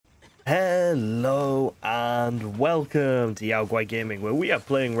Hello and welcome to Yaogwai Gaming, where we are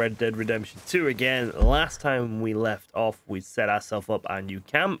playing Red Dead Redemption 2 again. Last time we left off, we set ourselves up our new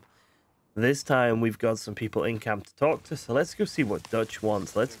camp. This time we've got some people in camp to talk to, so let's go see what Dutch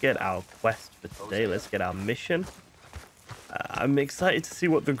wants. Let's get our quest for today. Let's get our mission. I'm excited to see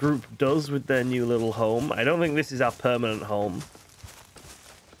what the group does with their new little home. I don't think this is our permanent home.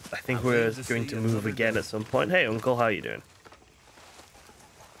 I think we're going to move again at some point. Hey, Uncle, how you doing?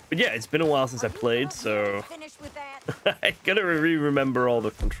 But yeah, it's been a while since I played, so I gotta remember all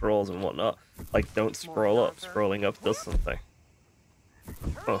the controls and whatnot. Like, don't scroll up. Scrolling up does something.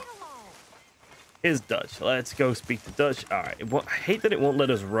 Oh. Here's Dutch. Let's go speak to Dutch. Alright, I hate that it won't let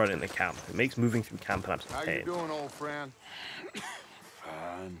us run in the camp. It makes moving through camp an absolute pain. How you doing, old friend?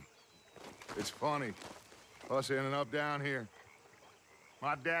 Fine. It's funny, us ending up down here.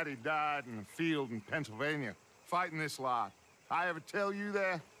 My daddy died in a field in Pennsylvania, fighting this lot. I ever tell you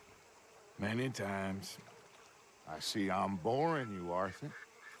that? Many times. I see I'm boring you, Arthur.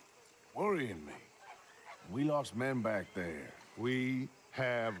 Worrying me. We lost men back there. We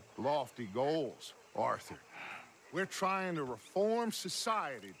have lofty goals, Arthur. We're trying to reform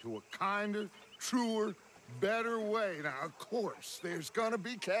society to a kinder, truer, better way. Now, of course, there's gonna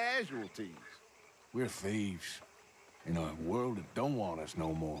be casualties. We're thieves in a world that don't want us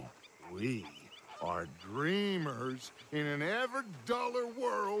no more. We are dreamers in an ever duller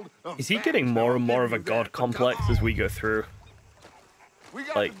world. Is he getting more and more of a god complex as we go through? We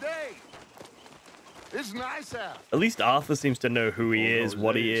got like, the day. It's nice out. At least Arthur seems to know who he is,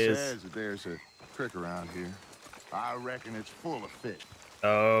 what he is. Says that there's a creek around here. I reckon it's full of fish.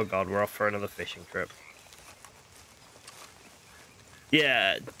 Oh god, we're off for another fishing trip.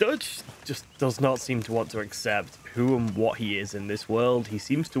 Yeah, Dutch just does not seem to want to accept who and what he is in this world. He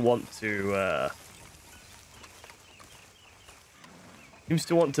seems to want to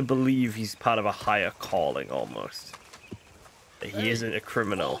believe he's part of a higher calling almost. That he isn't a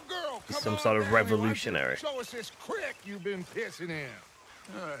criminal. He's some sort of revolutionary. Show us this crick you've been pissing in.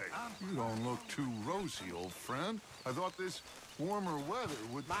 Hey, you don't look too rosy, old friend. I thought this warmer weather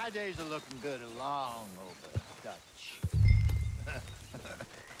would... My days are looking good along over Dutch.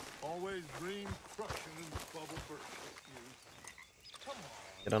 Always dream crushing in the bubble burst. Come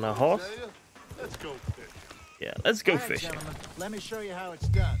on. Get on our horse? Let's go fishing. Yeah, let's go All right, fishing. gentlemen, let me show you how it's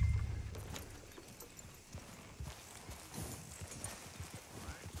done.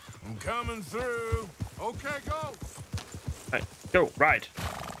 I'm coming through. Okay, go. Right, go, ride.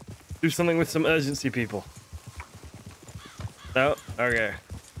 Do something with some urgency, people. No? Okay.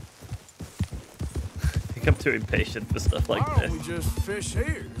 I think I'm too impatient for stuff like Why this. don't we just fish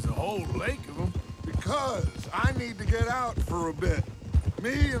here? There's a whole lake of them. Because I need to get out for a bit.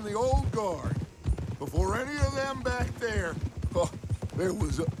 Me and the old guard. Before any of them back there, oh, there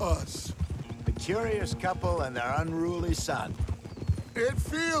was us. A curious couple and their unruly son. It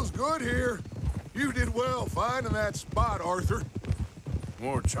feels good here. You did well finding that spot, Arthur.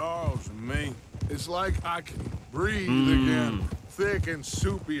 More Charles than me. It's like I can breathe again, thick and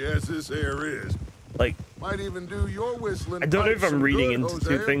soupy as this air is. Like, Might even do your whistling. I don't know if I'm reading into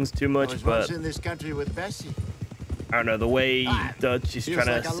Hosea. things too I much, was but once in this country with Bessie. I don't know, the way Dutch is feels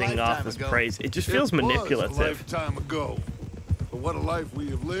trying like to a sing lifetime Arthur's ago. praise, it just feels It was manipulative. a lifetime ago. But what a life we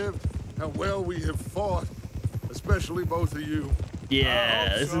have lived. How well we have fought. Especially both of you.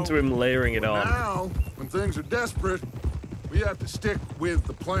 Yeah, listen to him layering it on. Now, when things are desperate, we have to stick with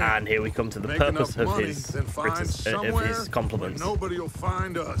the plan. And here we come to the Make purpose enough of money, his, then find of somewhere his compliments. where nobody will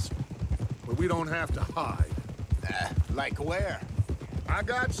find us. But we don't have to hide. Like where? I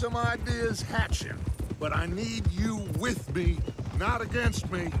got some ideas hatching, but I need you with me, not against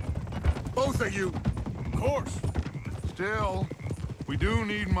me. Both of you. Of course. Still, we do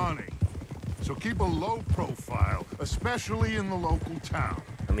need money. So keep a low profile, especially in the local town.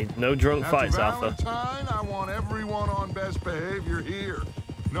 I mean, no drunk After fights, Arthur. Valentine, I want everyone on best behavior here.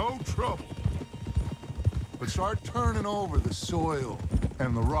 No trouble. But start turning over the soil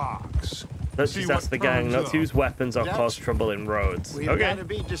and the rocks. Let's See just ask what the gang turns not up. to use weapons or Dutch, cause trouble in roads. We've Okay. got to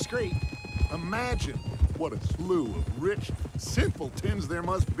be discreet. Imagine what a slew of rich simpletons there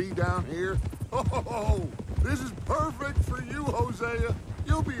must be down here. Oh, this is perfect for you, Hosea.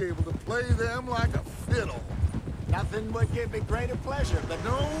 You'll be able to play them like a fiddle. Nothing would give me greater pleasure, but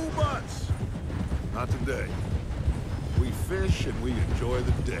No buts. Not today. We fish and we enjoy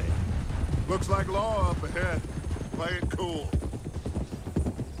the day. Looks like law up ahead. Play it cool.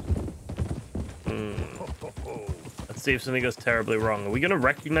 Let's see if something goes terribly wrong. Are we gonna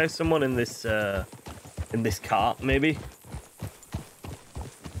recognize someone in this cart? Maybe.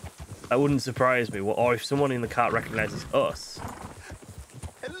 That wouldn't surprise me. Or if someone in the cart recognizes us.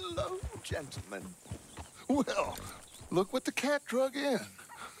 Hello, gentlemen. Well, look what the cat drug in.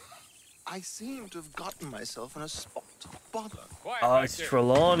 I seem to have gotten myself in a spot of bother. Oh, it's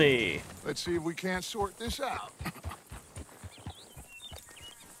Trelawney. Let's see if we can't sort this out.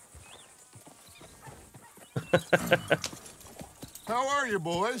 How are you,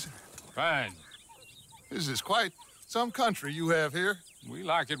 boys? Fine. This is quite some country you have here. We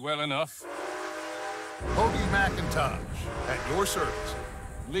like it well enough. Hoagie McIntosh, at your service.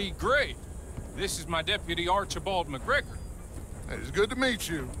 Lee Gray. This is my deputy Archibald McGregor. It is good to meet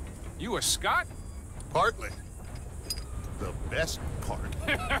you. You a Scot? Partly. The best part.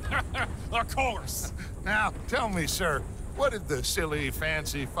 Of course. Now, tell me, sir, what did the silly,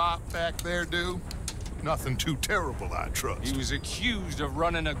 fancy fop back there do? Nothing too terrible, I trust. He was accused of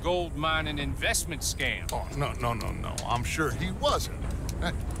running a gold mining investment scam. Oh, no. I'm sure he wasn't.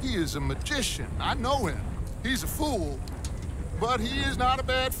 He is a magician. I know him. He's a fool, but he is not a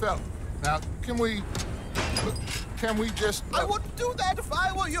bad fellow. Now, can we just... I wouldn't do that if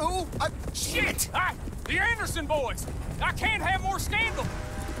I were you. Shit! The Anderson boys! I can't have more scandal!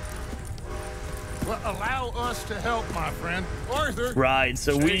 Well, allow us to help, my friend. Arthur. Right,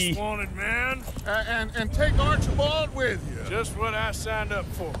 so we... wanted, man. And take Archibald with you. Just what I signed up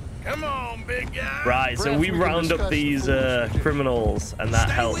for. Come on, big guy. Right, so we round up these criminals, and that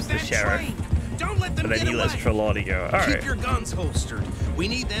helps the sheriff. Don't let them And then get he lets away. Trelawney go. All right. Keep your guns holstered. We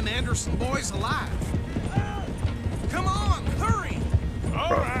need them Anderson boys alive. Come on, hurry. All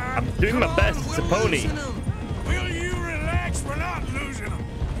Bro, right. I'm doing my best. It's a pony. Losing 'em. Will you relax? We're not losing them.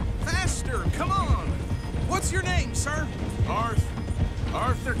 Faster, come on. What's your name, sir?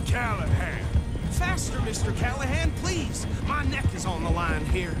 Arthur Callahan. Faster, Mr. Callahan, please. My neck is on the line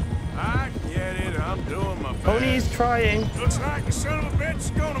here. I get it. I'm doing my best. Pony's trying. Looks like the son of a bitch is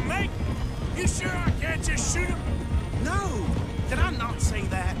gonna make it. You sure I can't just shoot him? No, did I not say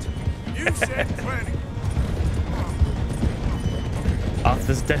that? You said plenty.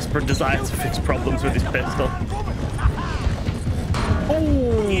 Arthur's desperate desire to fix problems with his pistol.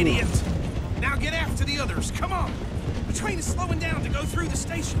 Oh! Idiot. Now get after the others, come on. The train is slowing down to go through the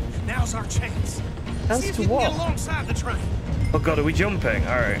station. Now's our chance. Chance See if to you can what? get alongside the train. Oh god, are we jumping?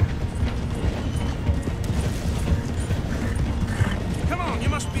 Alright. Come on, you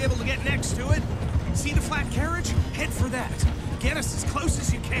must be able to get next to it. See the flat carriage? Head for that. Get us as close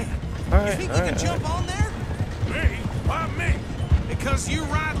as you can. All You right, think all you can right, jump on there? Me? Why me? Because you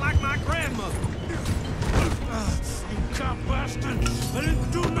ride like my grandmother. You cop bastard. I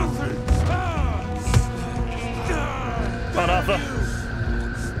didn't do nothing. Come on, Arthur.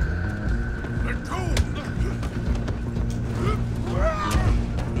 Let go.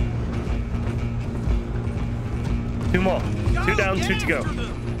 2 more. 2 down, 2 to go.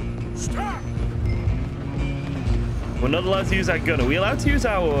 Stop. We're not allowed to use our gun. Are we allowed to use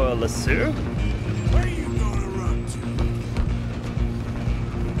our lasso? Where you gonna run to?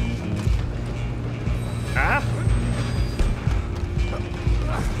 Ah?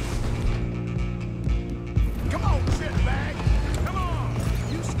 Come on, shitbag. Come on.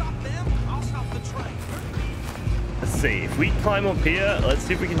 You stop them, I'll stop the train. Let's see. If we climb up here, let's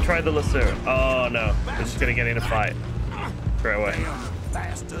see if we can try the lasso. Oh no. We're just gonna get in a fight. Straight away.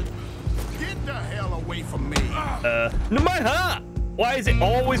 Bastard. Get the hell away from me. No, my hat! Why is it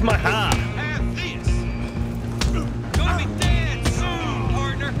always my hat? Have this. Gonna be dead soon,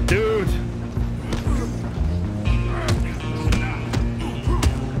 partner. Dude.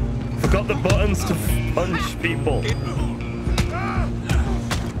 Forgot the buttons to punch people.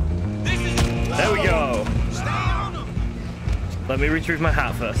 There we go. Stay on them. Let me retrieve my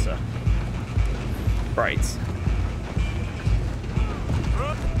hat first, sir. Right.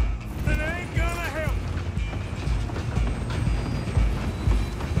 It ain't gonna help.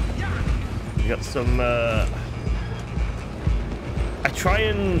 We got some, I try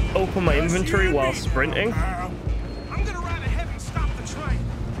and open my inventory while sprinting. I'm gonna ride ahead and stop the train.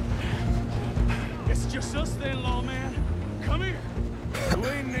 It's just us then, lawman. Come here. You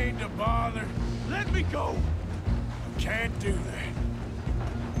ain't need to bother. Let me go. I can't do that.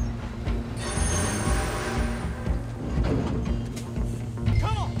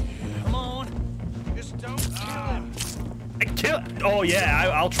 Come on. Just don't kill him. I kill. Oh yeah,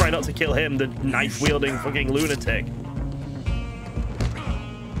 I'll try not to kill him, the knife-wielding fucking lunatic.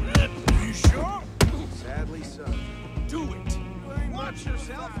 You sure? Sadly so. Do it. Watch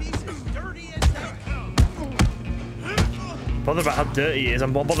yourself. He's as dirty as they come. Bothered about how dirty he is.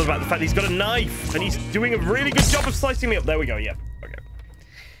 I'm more bothered about the fact he's got a knife and he's doing a really good job of slicing me up. There we go. Yeah. Okay.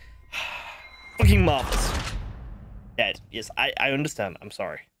 Fucking marvelous. Dead. Yes, I understand. I'm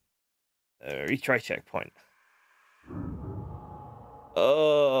sorry. Retry checkpoint.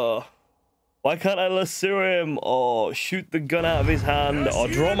 Why can't I lasso him or shoot the gun out of his hand or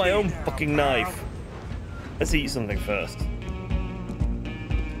draw my own fucking knife? Let's eat something first.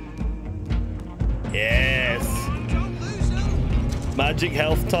 Yes. Magic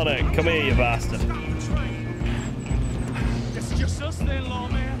health tonic. Come here, you bastard. It's just us then,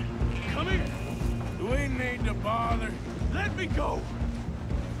 lawman. Come here. You ain't need to bother. Let me go.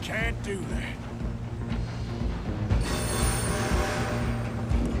 Can't do that.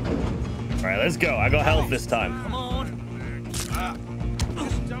 All right, let's go. I got health this time. Come on.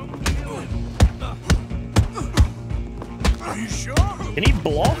 Are you sure? Can he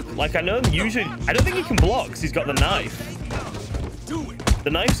block? Like, I know usually... I don't think he can block because he's got the knife. Do it.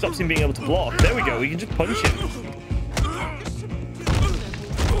 The knife stops him being able to block. There we go. We can just punch him.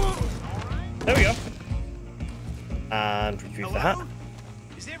 There we go. And retrieve the hat.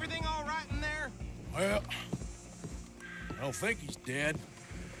 Is everything all right in there? Well, I don't think he's dead.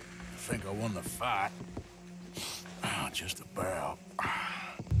 I think I won the fight. Ah, just about.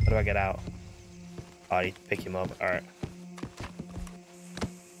 How do I get out? Oh, I need to pick him up. All right.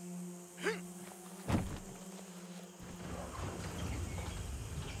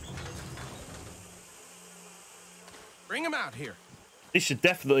 Bring him out here. This should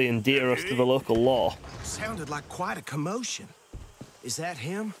definitely endear us to the local law. Sounded like quite a commotion. Is that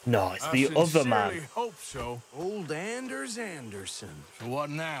him? No, it's the other man. I hope so. Old Anders Anderson. So what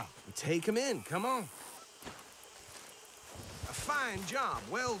now? Take him in. Come on. A fine job.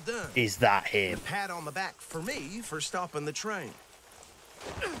 Well done. Is that him? A pat on the back for me for stopping the train.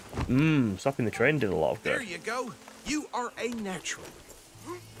 Stopping the train did a lot of There good. you go. You are a natural.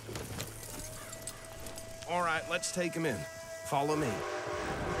 All right, let's take him in. Follow me.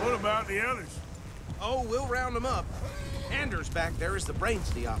 What about the others? Oh, we'll round them up. Anders back there is the brains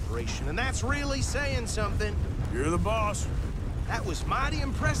of the operation, and that's really saying something. You're the boss. That was mighty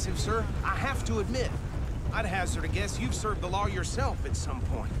impressive, sir. I have to admit. I'd hazard a guess you've served the law yourself at some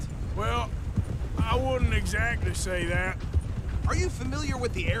point. Well, I wouldn't exactly say that. Are you familiar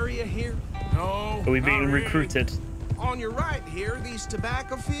with the area here? No. Are we being not really. recruited? On your right here, these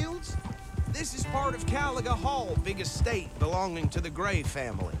tobacco fields? This is part of Caliga Hall, big estate belonging to the Gray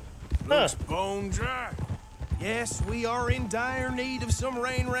family. Looks bone dry. Yes, we are in dire need of some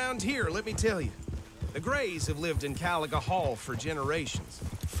rain round here, let me tell you. The Grays have lived in Caliga Hall for generations.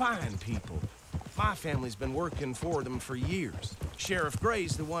 Fine people. My family's been working for them for years. Sheriff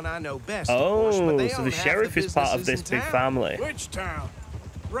Gray's the one I know best, of course, but Oh, they so own the half sheriff is part of businesses this in big town. family. Which town?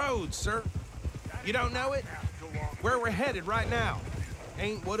 Rhodes, sir. You don't know it? Where we're headed right now.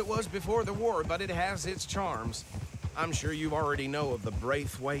 Ain't what it was before the war, but it has its charms. I'm sure you already know of the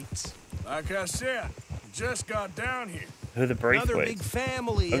Braithwaites. Like I said, just got down here. Who are the Another big Braithwaites?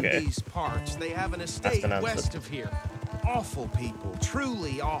 family Okay. in these parts. They have an estate an answer. west of here. Awful people,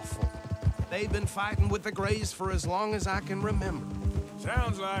 truly awful. They've been fighting with the Grays for as long as I can remember.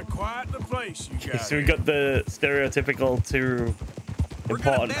 Sounds like quite the place you got. So we got the stereotypical two We're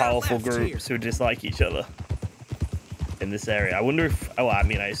gonna important, bear powerful left groups who dislike each other in this area. I wonder if... Oh, I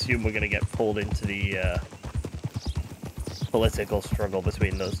mean, I assume we're going to get pulled into the political struggle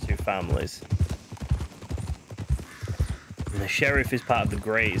between those two families. And the sheriff is part of the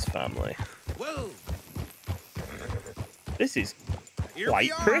Grays family. Whoa! This is Here quite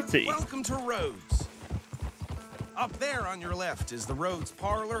we are. pretty. Welcome to Rhodes. Up there on your left is the Rhodes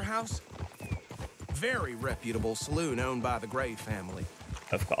Parlor House. Very reputable saloon owned by the Gray family.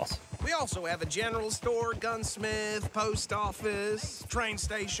 Of course. We also have a general store, gunsmith, post office, train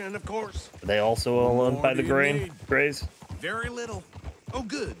station, of course. Are they also all owned More by the do you Grain need? Grays? Very little. Oh,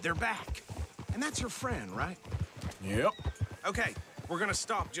 good, they're back. And that's your friend, right? Yep. Okay, we're gonna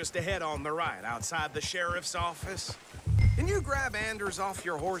stop just ahead on the right, outside the sheriff's office. Can you grab Anders off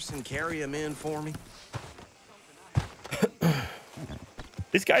your horse and carry him in for me?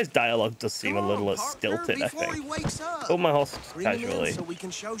 This guy's dialogue does seem Come a little on, partner, stilted, I before he think. wakes up. Oh, my horse Bring him in casually. so we can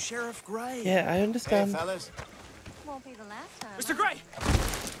show Sheriff Gray. Yeah, I understand. fellas. Won't be the last time. Mr. Gray!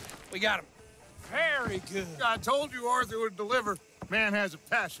 We got him. Very good. I told you Arthur would deliver. Man has a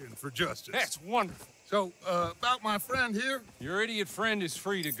passion for justice. That's wonderful. So, about my friend here, Your idiot friend is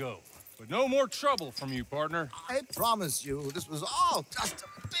free to go. But no more trouble from you, partner. I promise you, this was all just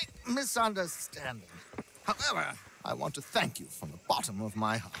a big misunderstanding. However, I want to thank you from the bottom of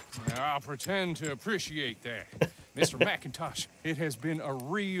my heart. Now, I'll pretend to appreciate that. Mr. McIntosh, it has been a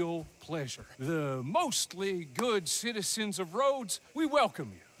real pleasure. The mostly good citizens of Rhodes, we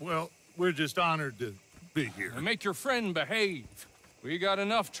welcome you. well, we're just honored to be here. And make your friend behave. We got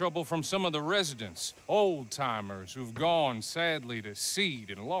enough trouble from some of the residents, old-timers who've gone, sadly, to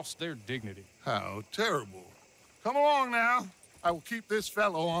seed and lost their dignity. How terrible. Come along now. I will keep this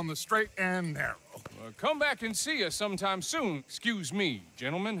fellow on the straight and narrow. Come back and see us sometime soon. Excuse me,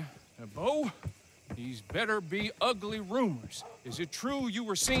 gentlemen. Bo, these better be ugly rumors. Is it true you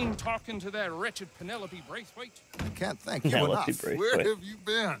were seen talking to that wretched Penelope Braithwaite? I can't thank you Penelope enough. Braithwaite. Where have you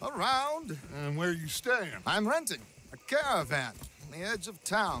been? Around. And where you staying? I'm renting a caravan on the edge of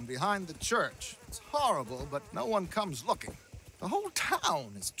town behind the church. It's horrible, but no one comes looking. The whole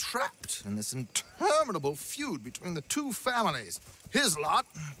town is trapped in this interminable feud between the two families. His lot,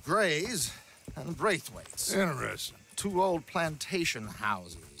 Gray's, and Braithwaite's. Interesting. Two old plantation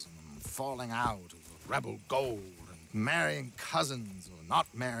houses, and falling out over rebel gold, and marrying cousins or not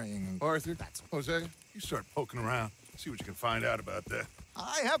marrying. And Arthur, Hosea, you start poking around. See what you can find out about that.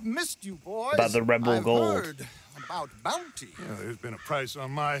 I have missed you, boys. About the rebel I've gold. heard about bounty. Yeah, there's been a price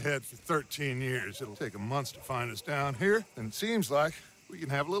on my head for 13 years. It'll take a month to find us down here, and it seems like we can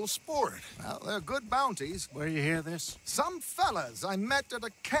have a little sport. Well, they're good bounties. Where you hear this? Some fellas I met at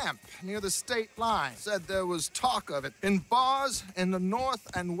a camp near the state line said there was talk of it in bars in the north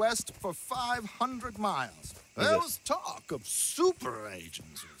and west for 500 miles. There was talk of super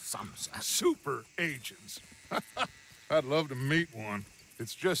agents or some such. Super agents. I'd love to meet one.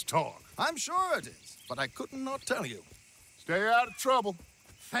 It's just talk. I'm sure it is, but I couldn't not tell you. Stay out of trouble.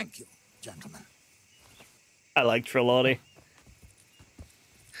 Thank you, gentlemen. I like Trelawney.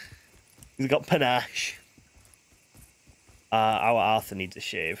 He's got panache. Our Arthur needs a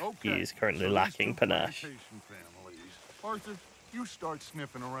shave. He is currently lacking panache. Arthur, you start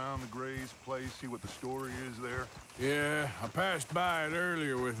sniffing around the Gray's place, see what the story is there. Yeah, I passed by it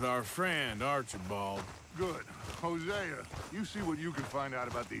earlier with our friend, Archibald. Good. Hosea, you see what you can find out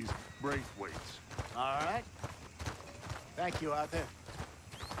about these Braithwaites. All right. Thank you, Arthur.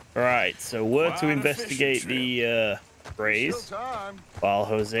 Right, so we're to Quite a investigate fishing the Grays, Still time. while I'm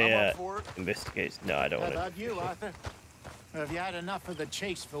Hosea up for it. investigates. No, I don't How want about you, Arthur? Have you had enough of the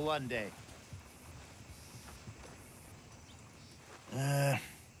chase for one day?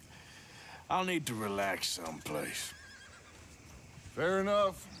 I'll need to relax someplace. Fair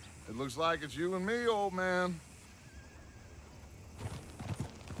enough. It looks like it's you and me, old man.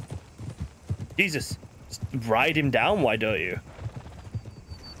 Jesus, just ride him down, why don't you?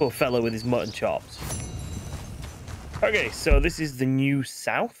 Poor fella with his mutton chops. Okay, so this is the New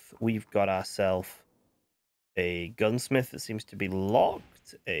South. We've got ourselves a gunsmith that seems to be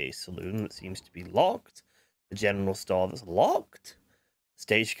locked, a saloon that seems to be locked, a general store that's locked, a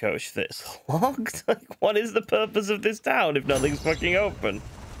stagecoach that's locked. Like, what is the purpose of this town if nothing's fucking open?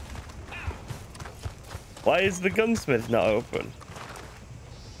 Why is the gunsmith not open?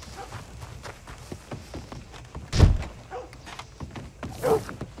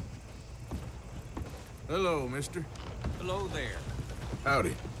 Hello, mister. Hello there.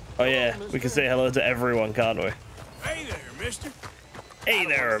 Howdy. Oh yeah, we can say hello to everyone, can't we? Hey there, mister. Hey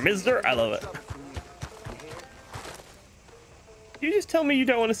there, mister. I love it. You just tell me you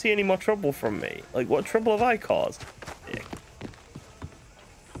don't want to see any more trouble from me. Like, what trouble have I caused? Dick.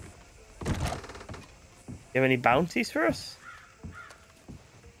 You have any bounties for us?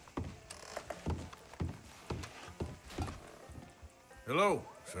 Hello,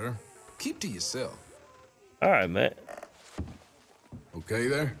 sir. Keep to yourself. All right, mate. Okay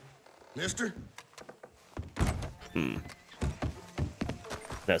there? Mister? No,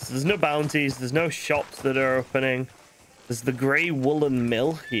 so there's no bounties. There's no shops that are opening. There's the grey woolen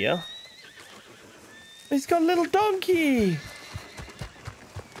mill here. He's got a little donkey.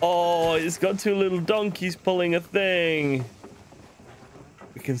 Oh, it's got two little donkeys pulling a thing.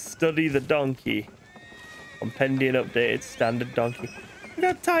 We can study the donkey. Compendium updated standard donkey. Look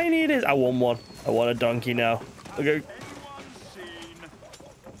how tiny it is. I want one. I want a donkey now. Okay.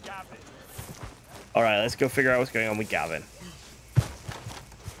 All right, let's go figure out what's going on with Gavin.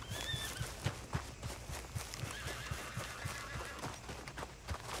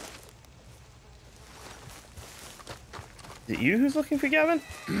 Is it you who's looking for Gavin?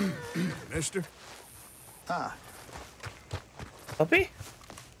 Mister? Puppy?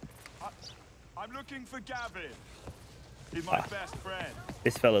 I'm looking for Gavin. He's my best friend.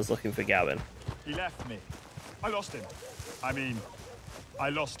 This fella's looking for Gavin. He left me. I lost him. I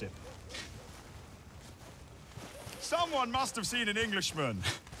lost him. Someone must have seen an Englishman.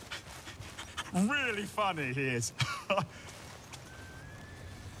 Really funny he is.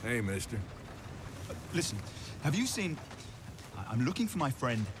 Hey, mister. Listen, have you seen... I'm looking for my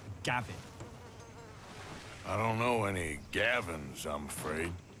friend, Gavin. I don't know any Gavins, I'm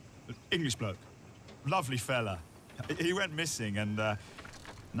afraid. English bloke. Lovely fella. He went missing and now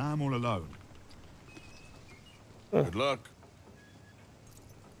I'm all alone. Good luck.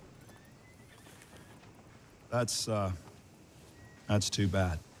 That's That's too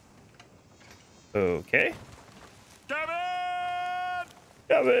bad. Okay. Gavin!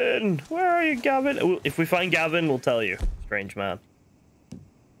 Gavin! Where are you, Gavin? Oh, if we find Gavin, we'll tell you. Strange man.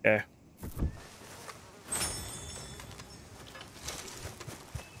 Okay.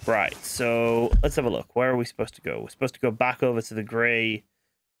 Right, so let's have a look. Where are we supposed to go? We're supposed to go back over to the Grey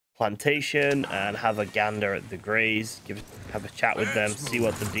plantation and have a gander at the Greys. Have a chat with them, see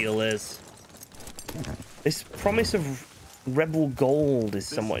what the deal is. This promise of rebel gold is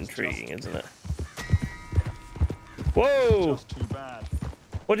somewhat intriguing, isn't it? Whoa! Just too bad.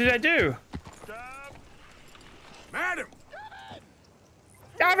 What did I do? Madam!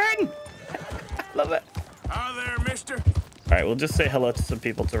 Gavin! Love it. Hi there, mister. All right, we'll just say hello to some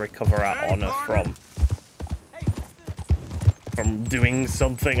people to recover our honor from doing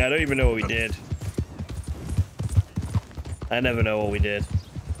something. I don't even know what we did. I never know what we did.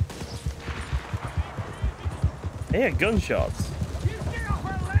 Yeah, gunshots.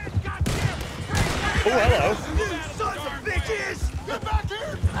 Oh, hello. Sons of bitches! Get back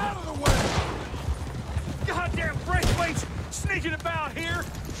here! Out of the way! Goddamn breakaways sneaking about here!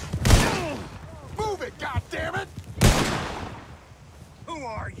 Move it, goddammit! Who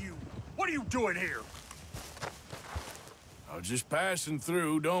are you? What are you doing here? I was just passing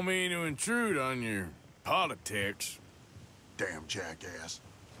through. Don't mean to intrude on your politics. Damn jackass.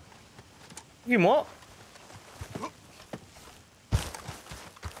 You what?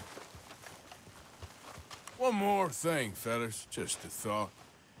 One more thing, fellas. Just a thought.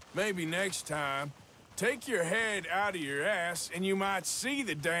 Maybe next time, take your head out of your ass and you might see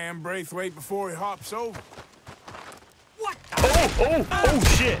the damn Braithwaite before he hops over. What the Oh,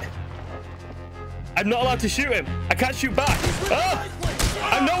 shit. I'm not allowed to shoot him. I can't shoot back. Oh,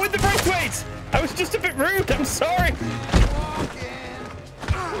 I'm not with the Braithwaite. I was just a bit rude. I'm sorry.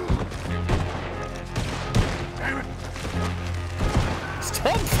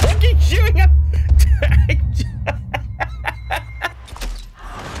 Stop fucking shooting him.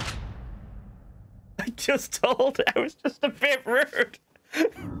 I just told I was just a bit rude.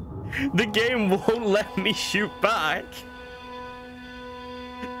 The game won't let me shoot back.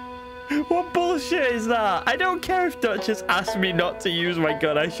 What bullshit is that? I don't care if Duchess asked me not to use my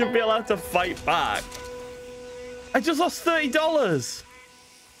gun. I should be allowed to fight back. I just lost $30.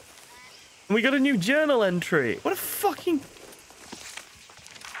 And we got a new journal entry. What a fucking...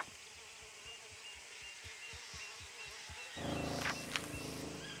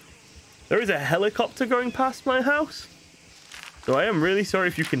 There is a helicopter going past my house. So I am really sorry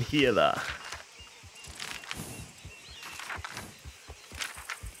if you can hear that.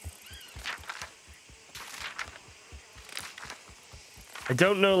 I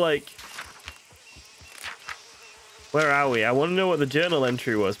don't know, like... Where are we? I want to know what the journal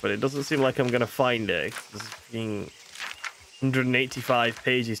entry was, but it doesn't seem like I'm going to find it. There's being 185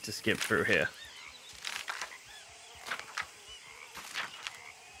 pages to skip through here.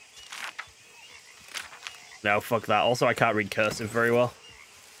 No, fuck that. Also, I can't read cursive very well.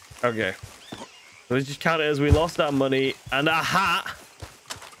 Okay. So let's just count it as we lost our money and a hat.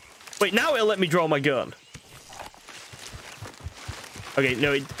 Wait, now it'll let me draw my gun. Okay,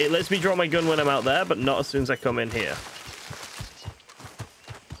 no, it lets me draw my gun when I'm out there, but not as soon as I come in here.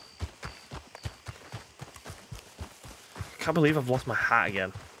 I can't believe I've lost my hat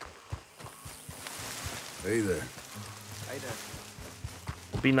again. Hey there. Hey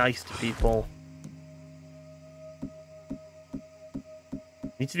there. Be nice to people.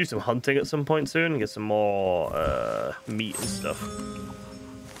 Need to do some hunting at some point soon and get some more meat and stuff.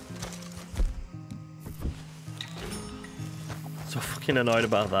 So fucking annoyed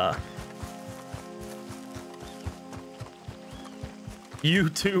about that. You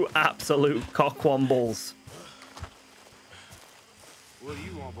two absolute cockwombles. What do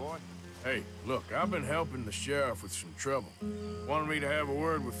you want, boy? Hey, look, I've been helping the sheriff with some trouble. Wanted me to have a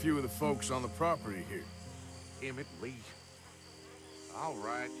word with a few of the folks on the property here. Emmett Lee. All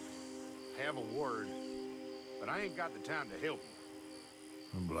right. Have a word. But I ain't got the time to help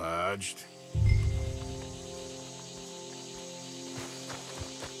you. Obliged.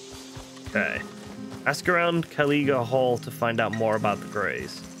 Okay. Ask around Caliga Hall to find out more about the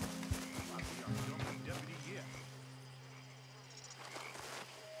Greys.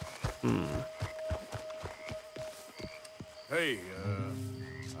 Hey,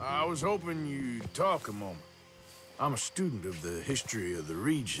 I was hoping you'd talk a moment. I'm a student of the history of the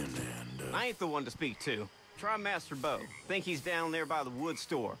region, and, I ain't the one to speak to. Try Master Bo. Think he's down there by the wood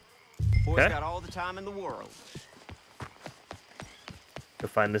store. Boy's Okay. got all the time in the world. Go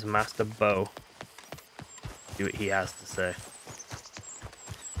find this Master Bo. See what he has to say.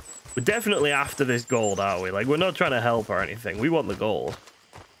 We're definitely after this gold, aren't we? Like, we're not trying to help or anything. We want the gold.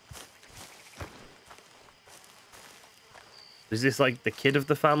 Is this like the kid of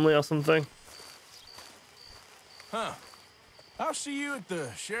the family or something? Huh. I'll see you at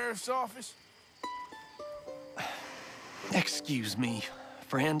the sheriff's office. Excuse me,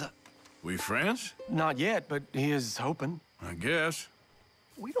 friend. We friends? Not yet, but he is hoping. I guess.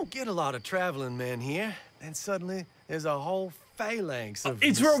 We don't get a lot of traveling men here, and suddenly there's a whole phalanx of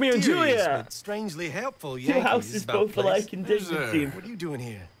it's Romeo and mysterious Juliet. but strangely helpful Two Yankees houses about both place. alike in dignity. What are you doing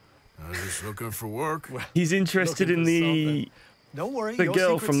here? I was just looking for work. Well, He's interested in the don't worry, the your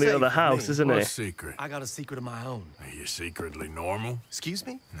girl secret's from the safe other with house, me. isn't he? What secret? I got a secret of my own. Are you secretly normal? Excuse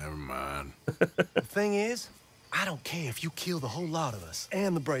me? Never mind. The thing is, I don't care if you kill the whole lot of us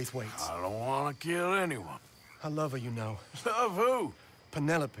and the Braithwaites. I don't want to kill anyone. I love her, you know. Love who?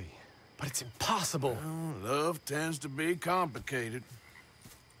 Penelope. But it's impossible. Well, love tends to be complicated.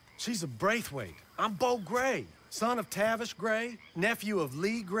 She's a Braithwaite. I'm Beau Gray, son of Tavish Gray, nephew of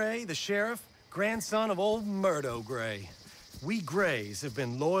Lee Gray, the sheriff, grandson of old Murdo Gray. We Grays have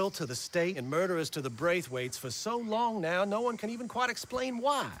been loyal to the state and murderers to the Braithwaites for so long now, no one can even quite explain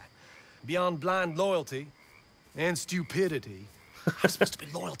why. Beyond blind loyalty and stupidity, I'm supposed to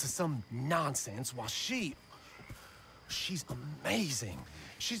be loyal to some nonsense while she's amazing.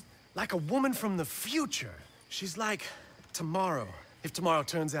 She's like a woman from the future. She's like tomorrow, if tomorrow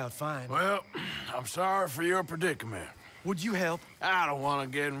turns out fine. Well, I'm sorry for your predicament. Would you help? I don't want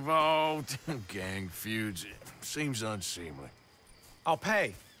to get involved. Gang feuds. Seems unseemly. I'll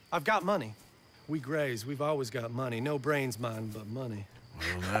pay. I've got money. We Grays, we've always got money. No brains, mind, but money.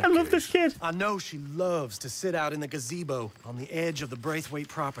 Well, I love this kid. I know she loves to sit out in the gazebo on the edge of the Braithwaite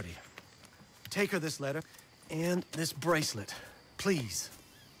property. Take her this letter and this bracelet, please.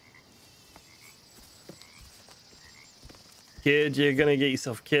 Kid, you're gonna get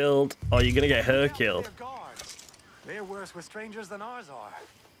yourself killed, or you're gonna get her killed. They're worse with strangers than ours are.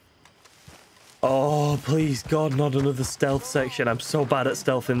 Oh, please, God, not another stealth section. I'm so bad at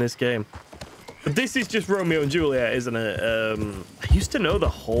stealth in this game. But this is just Romeo and Juliet, isn't it? I used to know the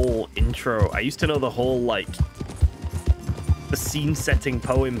whole intro. I used to know the whole, like, the scene-setting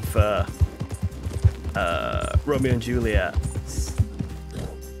poem for Romeo and Juliet.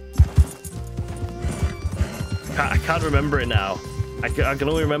 I can't remember it now. I can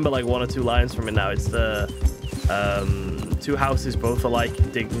only remember, like, one or two lines from it now. It's the two houses both alike in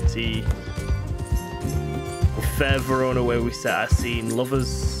dignity. Fair Verona where we set our scene.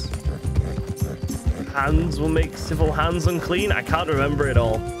 Lovers' hands will make civil hands unclean. I can't remember it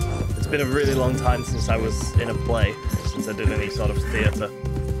all. It's been a really long time since I was in a play, since I did any sort of theatre.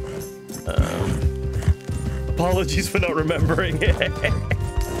 Apologies for not remembering it.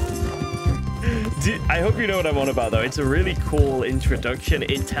 I hope you know what I'm on about, though. It's a really cool introduction.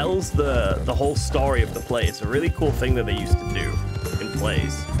 It tells the whole story of the play. It's a really cool thing that they used to do in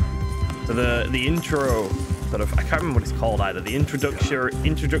plays. So the intro, sort of, I can't remember what it's called either. The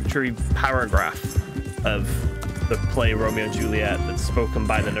introductory paragraph of the play Romeo and Juliet that's spoken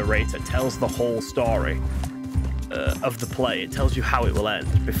by the narrator tells the whole story of the play. It tells you how it will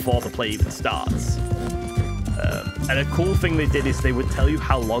end before the play even starts. And a cool thing they did is they would tell you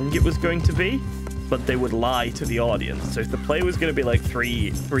how long it was going to be, but they would lie to the audience. So if the play was going to be like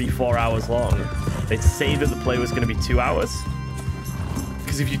 4 hours long, they'd say that the play was going to be 2 hours.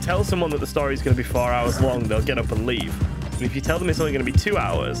 Because if you tell someone that the story is going to be 4 hours long, they'll get up and leave. And if you tell them it's only going to be 2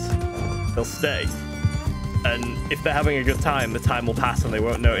 hours, they'll stay. And if they're having a good time, the time will pass and they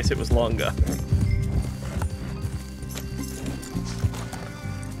won't notice it was longer.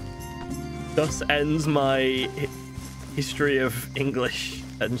 Thus ends my history of English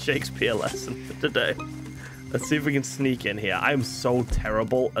and Shakespeare lesson for today. Let's see if we can sneak in here. I am so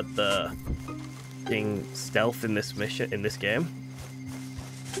terrible at the stealth in this mission, in this game.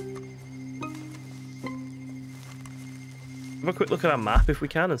 Have a quick look at our map if we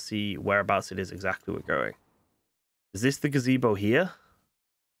can and see whereabouts it is exactly we're going. Is this the gazebo here?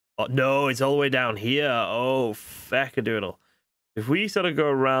 Oh, no, it's all the way down here. Oh, feck-a-doodle. If we sort of go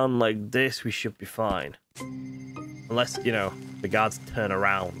around like this, we should be fine. Unless, you know, the guards turn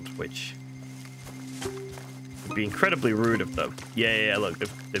around, which would be incredibly rude of them. Yeah, look,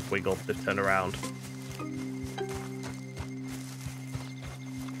 they've wiggled, they've turned around.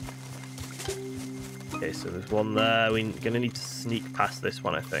 Okay, so there's one there. We're gonna need to sneak past this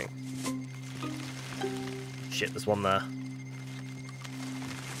one, I think. Shit, there's one there.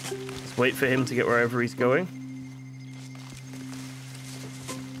 Let's wait for him to get wherever he's going.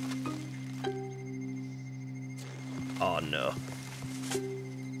 Oh no.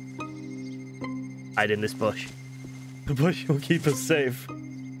 Hide in this bush. The bush will keep us safe.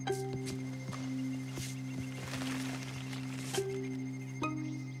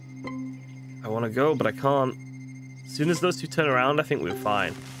 want to go, but I can't. As soon as those two turn around, I think we're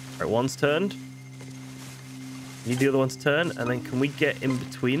fine. Right, one's turned. Need the other one to turn, and then can we get in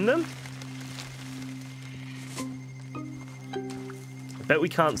between them? I bet we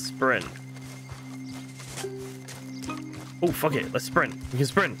can't sprint. Oh, fuck it. Let's sprint. We can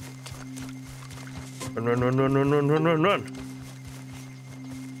sprint. Run, run, run, run, run, run, run, run, run.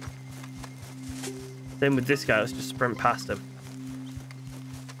 Same with this guy. Let's just sprint past him.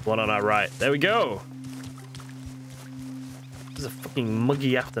 One on our right. There we go. This is a fucking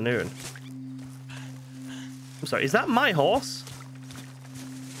muggy afternoon. I'm sorry. Is that my horse?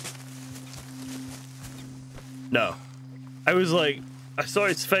 No. I was like, I saw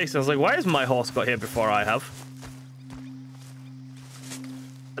its face. And I was like, why has my horse got here before I have?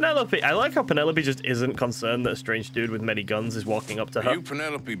 Penelope. I like how Penelope just isn't concerned that a strange dude with many guns is walking up to her. Are you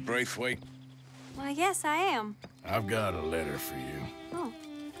Penelope Braithwaite? Well, yes, I am. I've got a letter for you. Oh.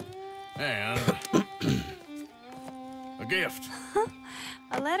 And a gift.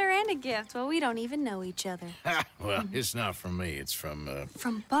 A letter and a gift. Well, we don't even know each other. Well, it's not from me. It's from,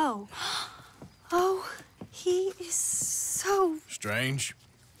 From Bo. Oh, he is so... Strange?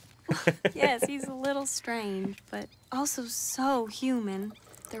 Yes, he's a little strange, but also so human.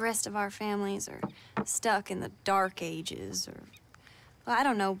 The rest of our families are stuck in the dark ages, or... Well, I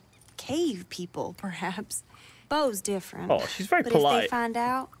don't know, cave people, perhaps. Bo's different. Oh, she's very but polite. But if they find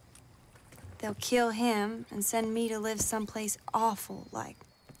out, they'll kill him and send me to live someplace awful like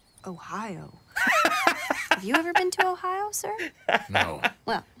Ohio. Have you ever been to Ohio, sir? No.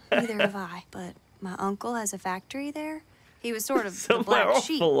 Well, neither have I, but my uncle has a factory there. He was sort of the Somewhere black awful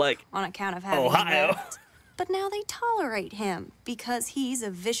sheep like on account of having Ohio. left. But now they tolerate him because he's a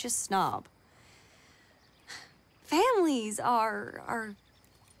vicious snob. Families are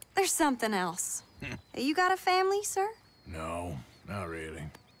there's something else. You got a family, sir? No, not really.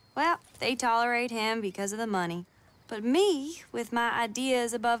 Well, they tolerate him because of the money. But me, with my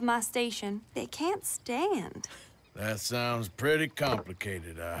ideas above my station, they can't stand. That sounds pretty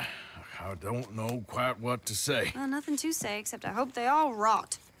complicated. I don't know quite what to say. Well, nothing to say, except I hope they all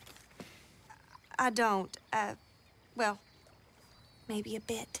rot. I don't, well, maybe a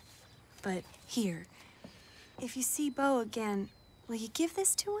bit. But here, if you see Bo again, will you give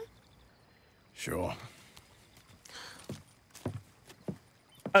this to him? Sure.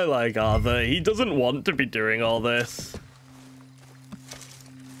 I like Arthur. He doesn't want to be doing all this.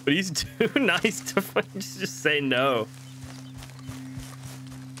 But he's too nice to just say no.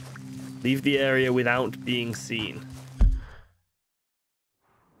 Leave the area without being seen.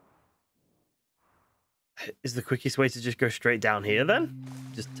 Is the quickest way to just go straight down here then?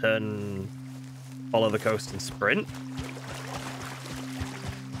 Just turn, follow the coast and sprint?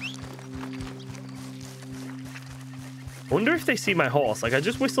 I wonder if they see my horse. Like, I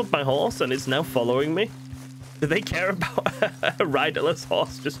just whistled my horse and it's now following me. Do they care about a riderless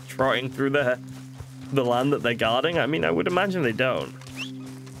horse just trotting through the land that they're guarding? I mean, I would imagine they don't.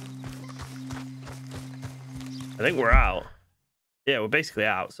 I think we're out. Yeah, we're basically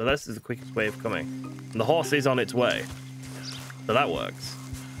out. So this is the quickest way of coming. And the horse is on its way. So that works.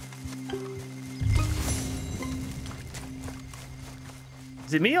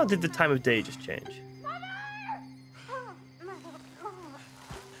 Is it me or did the time of day just change?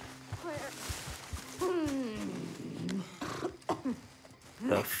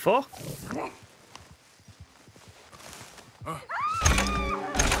 The fuck? Find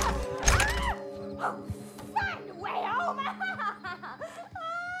a way home!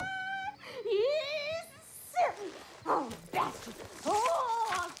 Oh, bastard!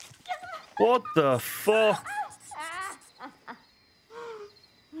 Oh, What the fuck?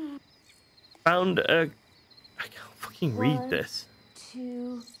 Found a... I can't fucking read this.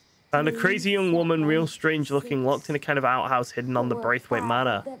 Found a crazy young woman, real strange looking, locked in a kind of outhouse hidden on the Braithwaite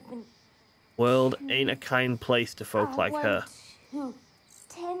Manor. World ain't a kind place to folk like her. 2,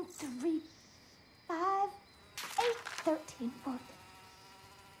 10, 3, 5, 8, 13, 14.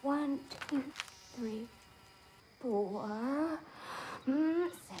 1, 2, 3, 4,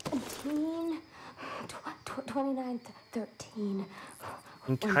 17, 29, 13. You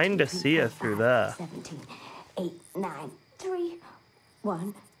can kind of see her through there. 17, 8, 9, 3,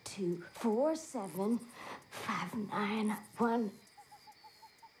 1, 2, 4, 7, 5, 9, 1.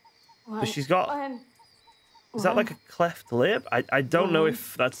 So she's got... Is that like a cleft lip? I don't know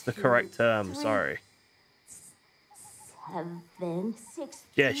if that's the correct term, sorry. 7, 6.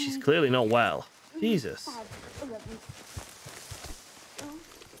 Yeah, she's clearly not well. Jesus. 5, 11,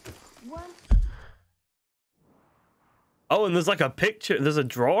 1. Oh, and there's like a picture, there's a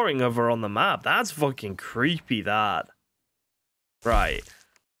drawing of her on the map. That's fucking creepy, that. Right.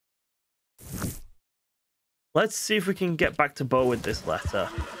 Let's see if we can get back to Bo with this letter.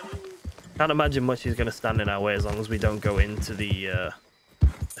 Can't imagine much is going to stand in our way as long as we don't go into the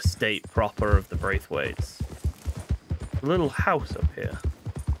estate proper of the Braithwaites. A little house up here.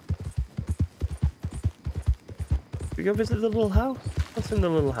 Should we go visit the little house? What's in the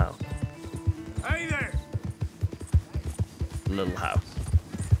little house? Hey there! Little house.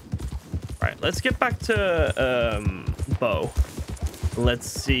 Right, let's get back to Bo. Let's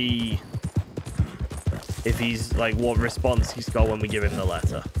see if he's like what response he's got when we give him the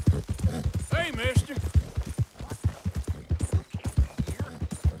letter. Hey, mister.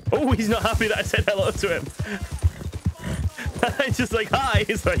 Oh, he's not happy that I said hello to him. He's just like, hi.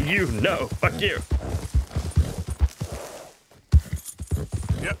 He's like, you no, fuck you.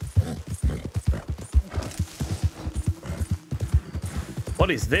 Yep.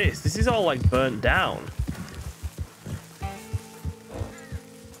 What is this? This is all like burnt down.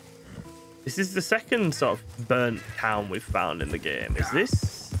 This is the second sort of burnt town we've found in the game. Is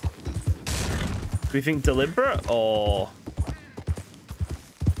this, do we think, deliberate or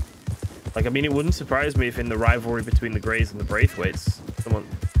like, I mean, it wouldn't surprise me if in the rivalry between the Greys and the Braithwaites, someone,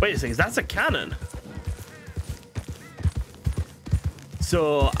 wait a second, that's a cannon.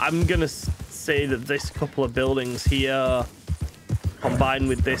 So I'm gonna say that this couple of buildings here, combined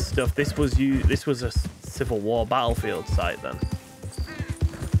with this stuff, this was a Civil War battlefield site then.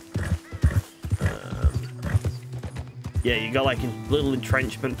 Yeah, you got like little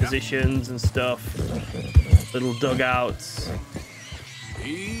entrenchment positions and stuff, little dugouts.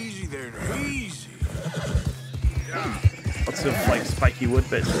 Easy there, easy. Lots of like spiky wood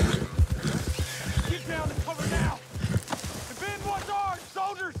bits. Get down to cover now. Defend what's ours,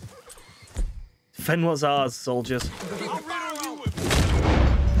 soldiers. Defend what's ours, soldiers. I'll riddle you with.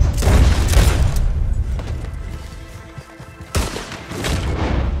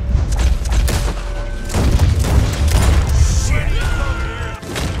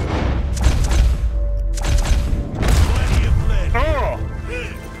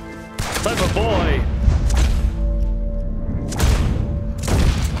 Clever boy.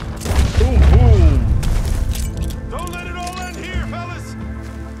 Boom, boom. Don't let it all end here, fellas.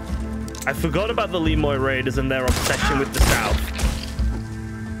 I forgot about the Lemoy Raiders and their obsession with the South.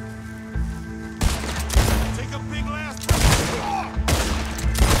 Take a big last.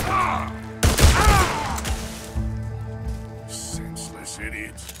 Senseless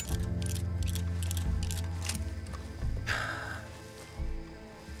idiots.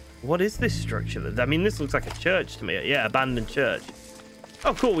 What is this structure? I mean, this looks like a church to me. Yeah, abandoned church.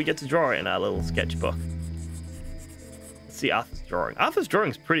 Oh, cool. We get to draw it in our little sketchbook. Let's see Arthur's drawing. Arthur's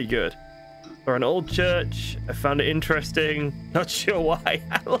drawing's pretty good. For an old church, I found it interesting. Not sure why.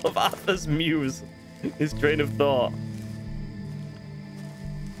 I love Arthur's muse. His train of thought.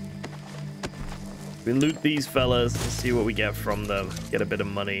 We loot these fellas and see what we get from them. Get a bit of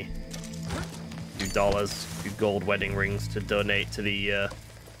money. A few dollars, a few gold wedding rings to donate to the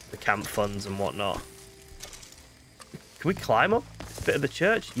camp funds and whatnot. Can we climb up this bit of the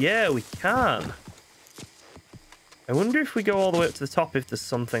church? Yeah, we can. I wonder if we go all the way up to the top if there's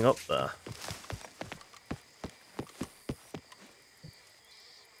something up there.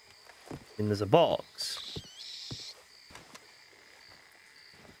 And there's a box.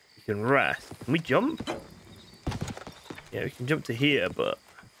 You can rest. Can we jump? Yeah, we can jump to here, but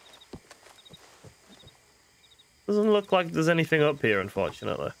doesn't look like there's anything up here,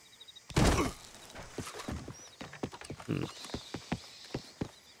 unfortunately.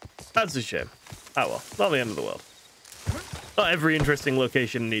 That's a shame. Oh well, not the end of the world. Not every interesting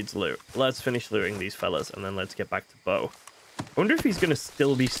location needs loot. Let's finish looting these fellas and then let's get back to Bo. I wonder if he's going to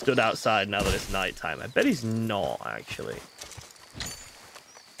still be stood outside now that it's nighttime. I bet he's not, actually.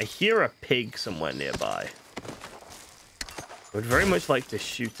 I hear a pig somewhere nearby. I would very much like to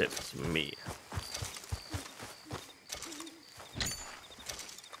shoot it for some meat.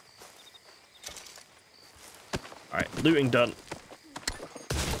 Alright, looting done.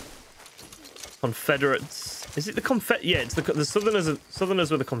 Confederates. Is it the Yeah, it's the Southerners.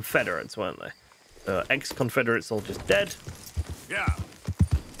 Southerners were the Confederates, weren't they? Ex-Confederate soldiers dead. Yeah.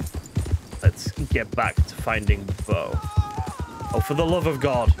 Let's get back to finding Bo. Oh, for the love of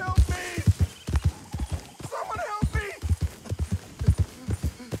God. Help me! Someone help me!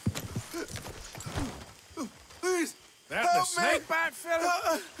 Please. That the snake bite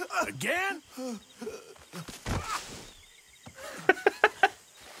fella? Again?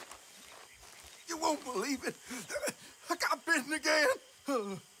 You won't believe it. I got bitten again.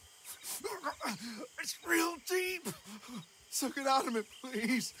 It's real deep. Suck it out of me,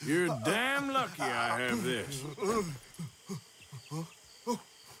 please. You're damn lucky I have this.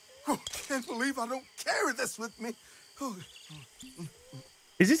 Oh, can't believe I don't carry this with me. Oh.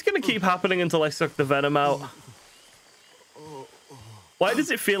 Is this gonna keep happening until I suck the venom out? Why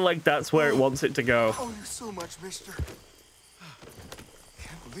does it feel like that's where it wants it to go? Oh, you're so much, mister.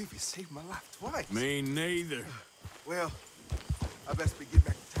 Can't believe you saved my life twice. Me neither. Well, I best be getting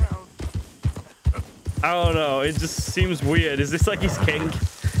back to town. I don't know. It just seems weird. Is this like his king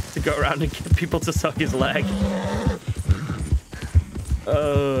to go around and get people to suck his leg?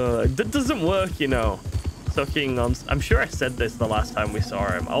 That doesn't work, you know. Sucking on. I'm sure I said this the last time we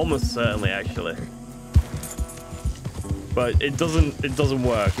saw him. Almost certainly, actually. But it doesn't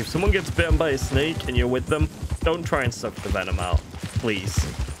work. If someone gets bitten by a snake and you're with them, don't try and suck the venom out, please.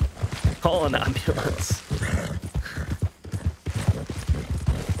 Call an ambulance.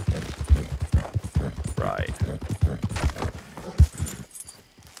 Right.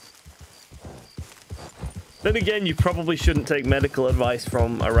 Then again, you probably shouldn't take medical advice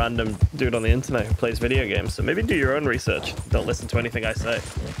from a random dude on the internet who plays video games, so maybe do your own research. Don't listen to anything I say.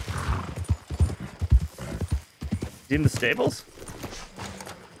 In the stables?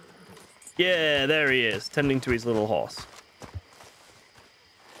 Yeah, there he is, tending to his little horse.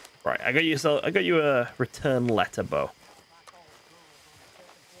 Right, I got you a return letter, Bo.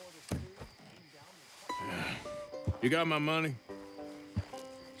 You got my money?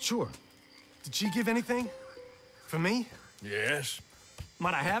 Sure. Did she give anything? For me? Yes.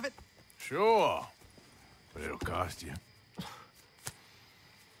 Might I have it? Sure. But it'll cost you.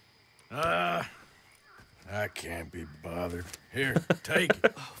 I can't be bothered. Here, take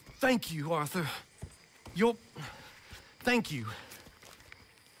it. Oh, thank you, Arthur. Thank you.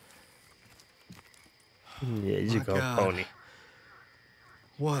 Yeah, you go, God. pony.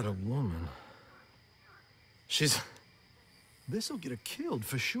 What a woman. This'll get her killed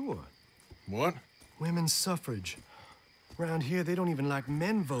for sure. What? Women's suffrage. Around here, they don't even like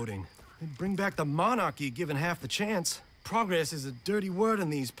men voting. They'd bring back the monarchy given half the chance. Progress is a dirty word in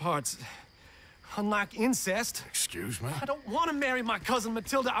these parts. Unlike incest. Excuse me? I don't want to marry my cousin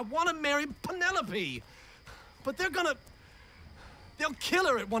Matilda. I want to marry Penelope. But they'll kill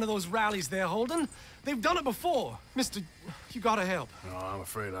her at one of those rallies they're holding. They've done it before. Mister, you gotta help. No, I'm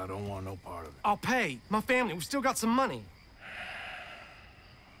afraid I don't want no part of it. I'll pay. My family, we've still got some money.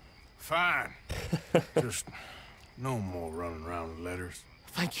 Fine. Just no more running around with letters.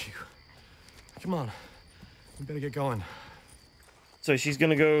 Thank you. Come on. We better get going. So she's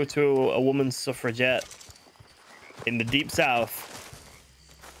gonna go to a woman's suffragette in the deep south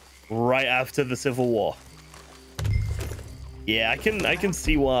right after the Civil War. Yeah, I can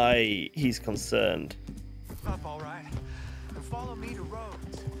see why he's concerned. Up all right. And follow me to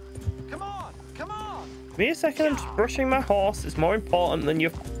Rhodes. Come on, come on. Give me a second, I'm just brushing my horse. It's more important than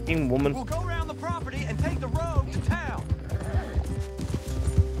your fucking woman. We'll go around the property and take the road to town.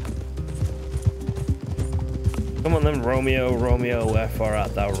 Come on then, Romeo, Romeo, wherefore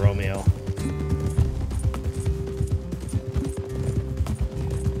art thou, Romeo?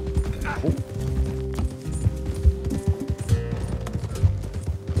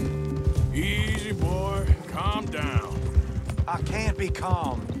 Easy, boy. Calm down. I can't be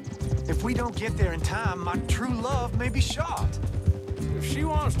calm. If we don't get there in time, my true love may be shot. If she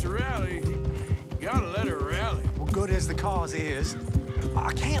wants to rally, you gotta let her rally. Well, good as the cause is,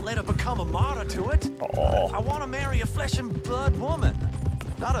 I can't let her become a martyr to it. I want to marry a flesh and blood woman,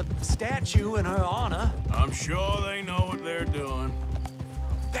 not a statue in her honor. I'm sure they know what they're doing.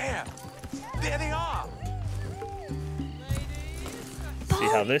 There they are. See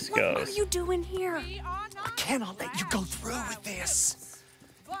how this goes. What are you doing here? I cannot let you go through with this.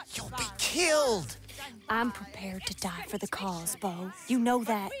 You'll be killed. I'm prepared to die for the cause, Bo. You know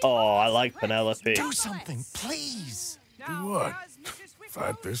that. Oh, I like Penelope. Do something, please. Do what?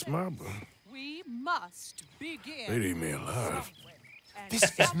 Fight this mob? We must begin. They'd eat me alive. This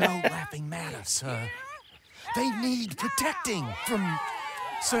is no laughing matter, sir. They need protecting from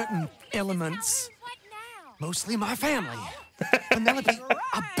certain elements. Mostly my family. Penelope,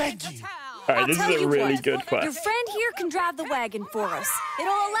 I beg you. All right, this is a really good Your quest. friend here can drive the wagon for us.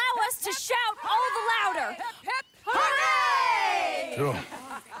 It'll allow us to shout all the louder. Hooray! Sure.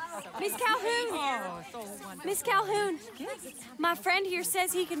 Miss Calhoun. Miss Calhoun. My friend here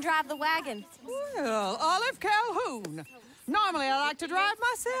says he can drive the wagon. Well, Olive Calhoun. Normally I like to drive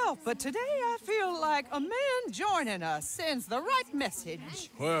myself, but today I feel like a man joining us sends the right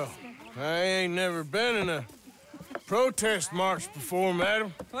message. Well, I ain't never been in a protest march before,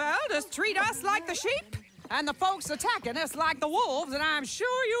 madam. Well, just treat us like the sheep, and the folks attacking us like the wolves, and I'm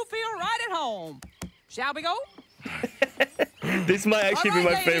sure you'll feel right at home. Shall we go? This might actually be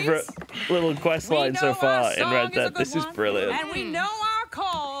my favorite little quest line so far in Red Dead. This is brilliant. And we know our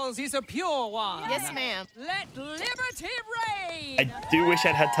cause ideals is a pure one. Yes, ma'am. Let liberty reign. I do wish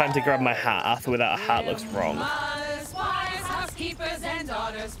I'd had time to grab my hat. Arthur without a hat looks wrong. Mothers, wives, housekeepers, and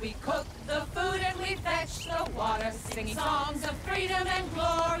daughters, we cook the food and we fetch the water, singing songs of freedom and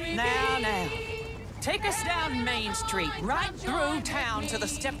glory. Now. Take us down Main Street, right through town to the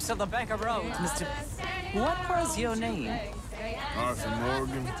steps of the Bank of Roads, Mr. What was your name? Arthur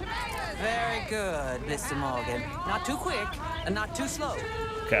Morgan. Very good, Mr. Morgan. Not too quick and not too slow.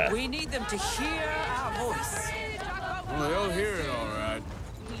 Okay. We need them to hear our voice. Well, they'll hear it all right.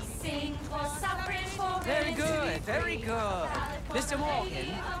 Very good, very good. Mr.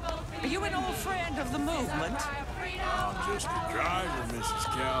 Morgan, are you an old friend of the movement? I'm just a driver, Mrs.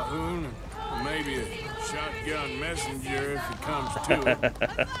 Calhoun. Maybe a shotgun messenger if it comes to it. I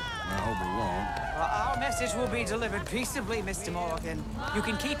hope it won't. Well, our message will be delivered peaceably, Mr. Morgan. You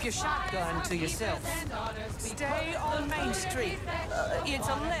can keep your shotgun to yourself. Stay on Main Street. It's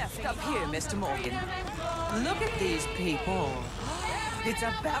a left up here, Mr. Morgan. Look at these people. It's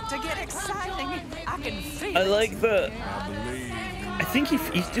about to get exciting. I can feel I it. like the... I believe. I think he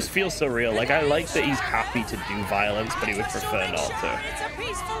just feels so real. Like, I like that he's happy to do violence, but he would prefer not to. It's a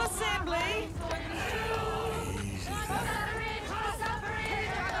peaceful assembly.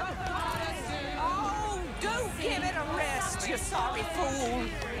 Oh, don't give it a rest, you sorry fool.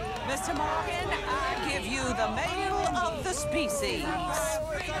 Mr. Morgan, I give you the male of the species.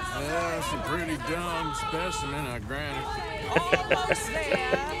 Yeah, it's a pretty dumb specimen, I grant it. Almost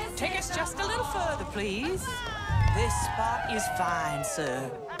there. Take us just a little further, please. This spot is fine,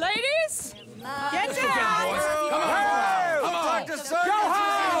 sir. Ladies, get down! Come on! Come on! Go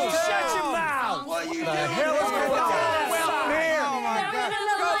home! Shut your mouth! What are you doing? The hell is going on? Here! Oh my God!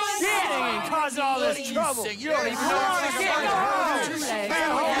 Shit! And cause all this trouble. You don't even know what's going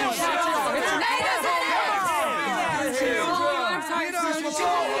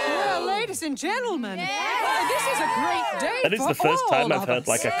Well, ladies and gentlemen, this is a great day. That is the first time I've heard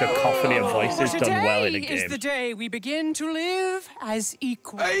like a cacophony of voices done well in a Today is the game. day we begin to live as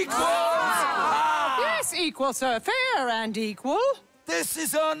equals. Yes, equal, sir. Fair and equal. This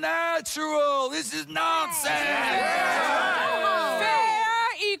is unnatural. This is nonsense. Fair,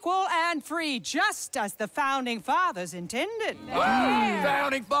 equal, and free, just as the founding fathers intended.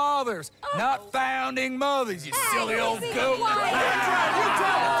 Founding fathers, not founding mothers, you silly old goat.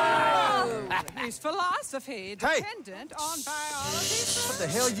 Is philosophy dependent on biology? What the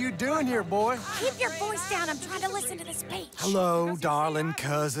hell you doing here, boy? Keep your voice down. I'm trying to listen to the speech. Hello, darling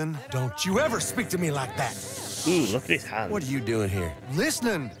cousin. Don't you ever speak to me like that. Ooh, look at his hands. What are you doing here?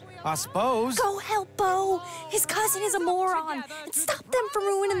 Listening, I suppose. Go help Bo. His cousin is a moron. And stop them from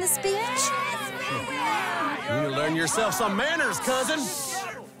ruining the speech. You need to learn yourself some manners, cousin.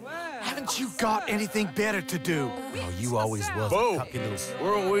 Haven't you got anything better to do? Oh, you always was Bo, a cocky little...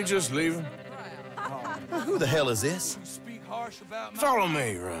 weren't we just leaving? Who the hell is this? Follow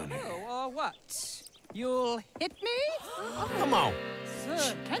me around here. Oh, what? You'll hit me? Come on.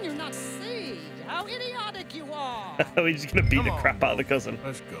 Sir, can you not see how idiotic you are? We're just gonna beat the crap out of the cousin.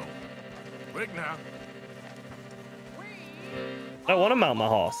 Let's go. Quick now. I don't want to mount my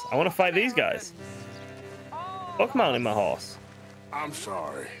horse. I want to fight these guys. Fuck mounting my horse. I'm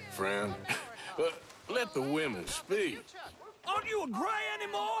sorry, friend. Let the women speak. Aren't you a gray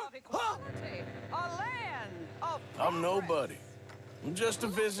anymore? Huh? A land of... I'm nobody. I'm just a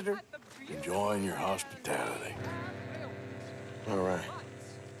visitor, enjoying your hospitality. All right.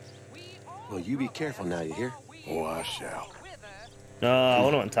 Well, you be careful now, you hear? Oh, I shall. No, I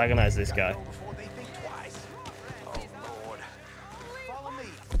want to antagonize this guy.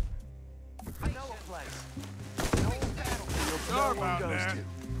 Sorry about that.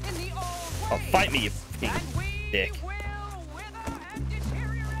 Oh, fight me, you fucking dick.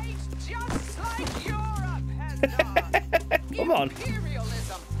 Come on.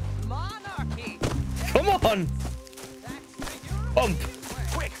 Come on. Bump.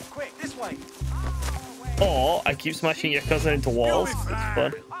 Quick, this way. Or I keep smashing your cousin into walls. It's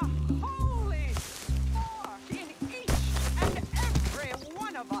fun.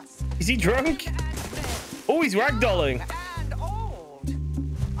 Is he drunk? Oh, he's ragdolling.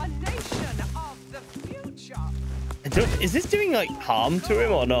 I don't, is this doing like harm to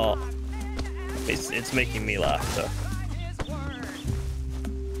him or not? It's making me laugh, so.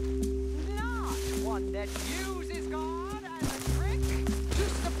 One that uses God as a trick to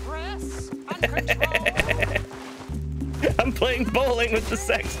suppress and control. I'm playing bowling with the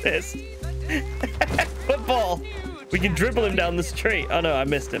sexist. Football. We can dribble him down the street. Oh no, I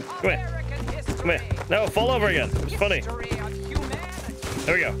missed him. Come here. Come here. No, fall over again. It was funny.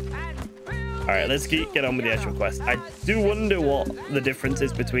 There we go. Alright, let's get on with the actual quest. I do wonder what the difference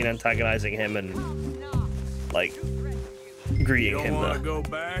is between antagonizing him and, like, greeting him, though. though. Want to go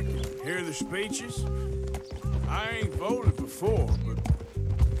back and hear the speeches? I ain't voted before, but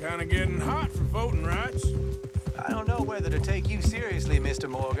kind of getting hot for voting rights. I don't know whether to take you seriously, Mr.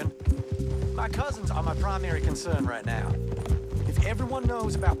 Morgan. My cousins are my primary concern right now. If everyone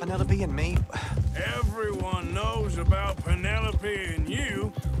knows about Penelope and me... Everyone knows about Penelope and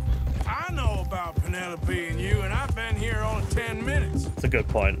you. I know about Penelope and you, and I've been here only 10 minutes. That's a good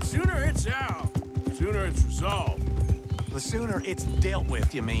point. Sooner it's out, sooner it's resolved. The sooner it's dealt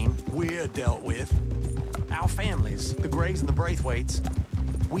with, you mean? We're dealt with. Our families, the Grays and the Braithwaites,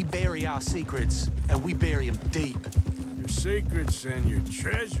 we bury our secrets, and we bury them deep. Your secrets and your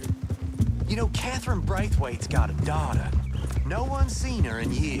treasure. You know, Catherine Braithwaite's got a daughter. No one's seen her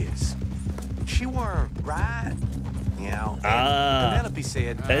in years. She weren't right, you know. Penelope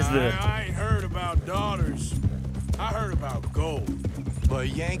said... I ain't heard about daughters. I heard about gold. But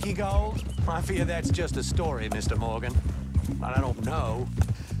Yankee gold? I fear that's just a story, Mr. Morgan. I don't know.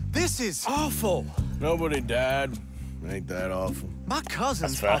 This is awful. Nobody died. Ain't that awful. My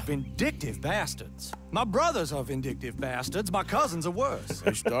cousins are vindictive bastards. My brothers are vindictive bastards. My cousins are worse.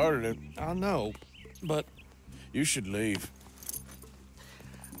 They started it. I know, but... You should leave.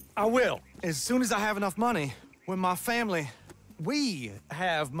 I will, as soon as I have enough money. When my family... We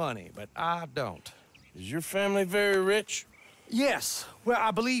have money, but I don't. Is your family very rich? Yes, well,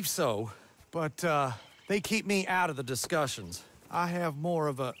 I believe so. But, they keep me out of the discussions. I have more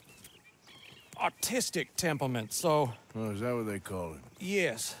of a... artistic temperament, so... Oh, is that what they call it?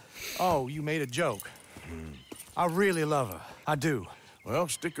 Yes. Oh, you made a joke. I really love her. I do. Well,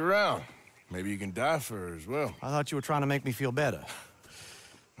 stick around. Maybe you can die for her as well. I thought you were trying to make me feel better.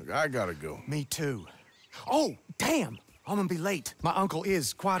 Look, I gotta go. Me too. Oh, damn! I'm gonna be late. My uncle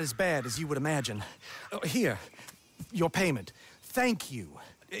is quite as bad as you would imagine. Here, your payment. Thank you.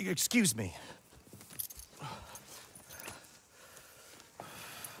 Excuse me.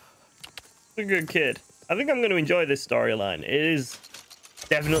 A good kid. I think I'm going to enjoy this storyline. It is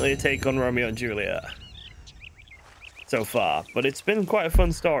definitely a take on Romeo and Juliet so far, but it's been quite a fun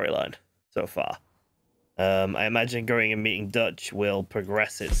storyline so far. I imagine going and meeting Dutch will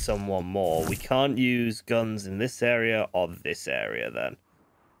progress it somewhat more. We can't use guns in this area or this area then.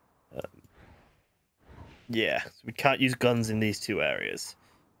 Yeah, so we can't use guns in these two areas.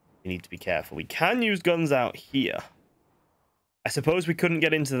 We need to be careful. We can use guns out here. I suppose we couldn't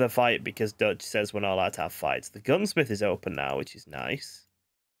get into the fight because Dutch says we're not allowed to have fights. The gunsmith is open now, which is nice.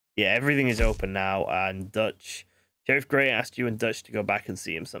 Yeah, everything is open now, and Dutch... Sheriff Gray asked you and Dutch to go back and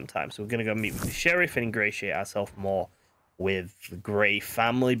see him sometime, so we're going to go meet with the sheriff and ingratiate ourselves more with the Gray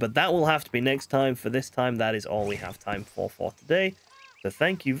family, but that will have to be next time. For this time, that is all we have time for today. So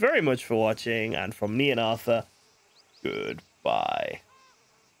thank you very much for watching, and from me and Arthur, goodbye.